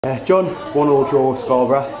John, 1-1 draw with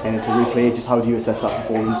Scarborough, and it's a replay. Just how do you assess that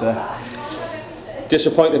performance there?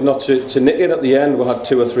 Disappointed not to nick it at the end. We had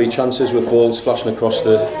 2 or 3 chances with balls flashing across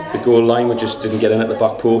the goal line. We just didn't get in at the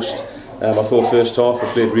back post. I thought first half we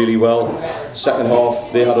played really well. Second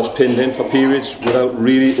half they had us pinned in for periods without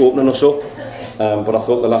really opening us up. But I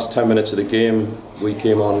thought the last 10 minutes of the game we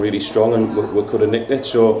came on really strong and we could have nicked it.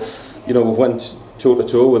 So, you know, we went toe to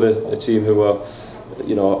toe with a team who were,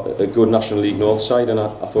 you know, a good National League North side, and I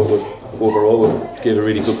thought overall we gave a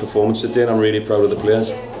really good performance today, and I'm really proud of the players.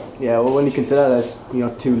 Yeah, well, when you consider there's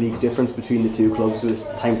 2 leagues difference between the 2 clubs, there's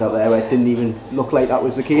times out there where it didn't even look like that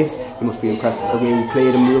was the case. You must be impressed with the way we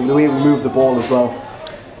played and the way we moved the ball as well.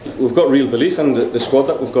 We've got real belief in the squad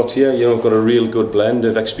that we've got here. You know, we've got a real good blend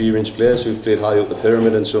of experienced players who've played high up the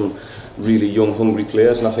pyramid and some really young, hungry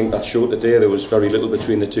players, and I think that showed today. There was very little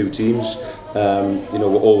between the 2 teams. You know,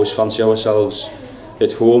 we always fancy ourselves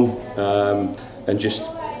at home, and just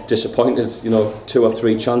disappointed. You know, 2 or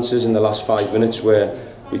 3 chances in the last 5 minutes where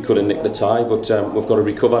we could have nicked the tie, but we've got to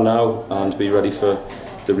recover now and be ready for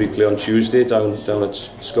the replay on Tuesday down at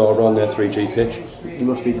Scarborough on their 3G pitch. You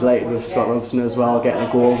must be delighted with Scott Robson as well, getting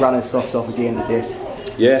a goal, ran his socks off again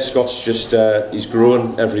today. Yeah, Scott's just, he's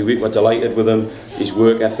grown every week. We're delighted with him, his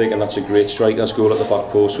work ethic, and that's a great striker's goal at the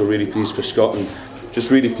back post, so really pleased for Scott, and just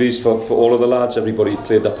really pleased for all of the lads. Everybody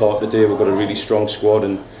played their part today. We've got a really strong squad,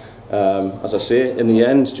 and as I say, in the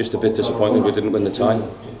end, just a bit disappointed we didn't win the tie.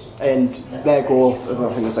 And their goal,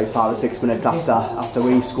 I think it was like 5 or 6 minutes after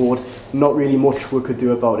we scored, not really much we could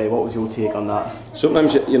do about it. What was your take on that?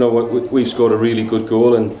 Sometimes, you know, we've scored a really good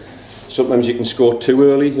goal, and sometimes you can score too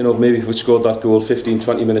early. You know, maybe if we'd scored that goal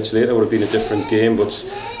 15-20 minutes later, it would have been a different game, but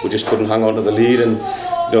we just couldn't hang on to the lead. And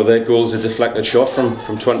you know, their goal's a deflected shot from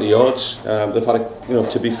 20 yards. They've had, you know,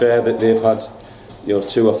 to be fair, that they've had, you know,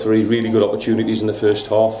 2 or 3 really good opportunities in the first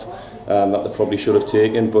half that they probably should have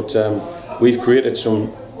taken. But we've created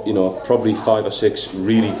some, you know, probably 5 or 6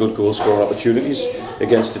 really good goal scoring opportunities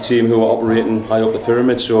against a team who are operating high up the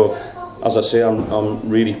pyramid. So, as I say, I'm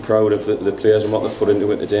really proud of the players and what they've put into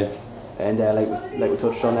it today. And like we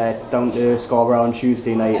touched on, down to Scarborough on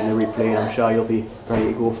Tuesday night in the replay, and I'm sure you'll be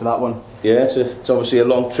ready to go for that one. Yeah, it's obviously a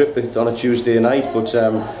long trip on a Tuesday night, but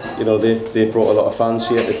you know, they've brought a lot of fans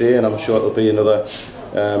here today, and I'm sure it'll be another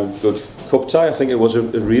good cup tie. I think it was a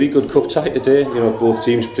really good cup tie today. You know, both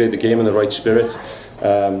teams played the game in the right spirit.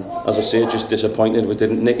 As I say, just disappointed we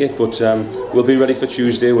didn't nick it, but we'll be ready for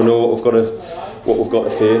Tuesday. We know what we've got to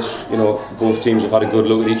face. You know, both teams have had a good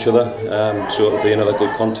look at each other, so it'll be another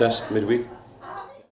good contest midweek.